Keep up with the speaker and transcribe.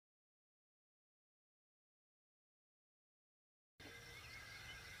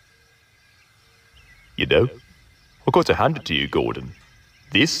You know, I've got to hand it to you, Gordon.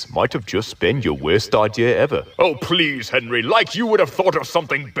 This might have just been your worst idea ever. Oh, please, Henry, like you would have thought of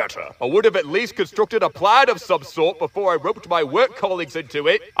something better. I would have at least constructed a plan of some sort before I roped my work colleagues into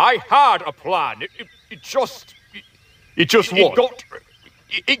it. I had a plan. It just what?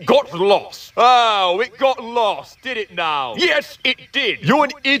 It got lost. Oh, it got lost, did it now? Yes, it did. You're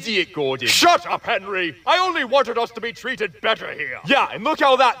an idiot, Gordon. Shut up, Henry. I only wanted us to be treated better here. Yeah, and look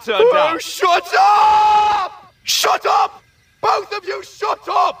how that turned out. Oh, shut up! Shut up! Both of you shut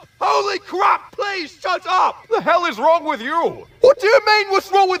up! Holy crap, please shut up! The hell is wrong with you? What do you mean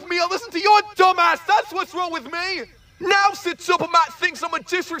what's wrong with me? I listen to your dumbass, that's what's wrong with me! Now sits up and Matt thinks I'm a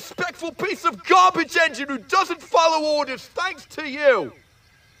disrespectful piece of garbage engine who doesn't follow orders thanks to you!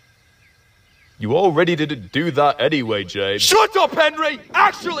 You already didn't do that anyway, James. Shut up, Henry!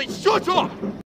 Actually, shut up!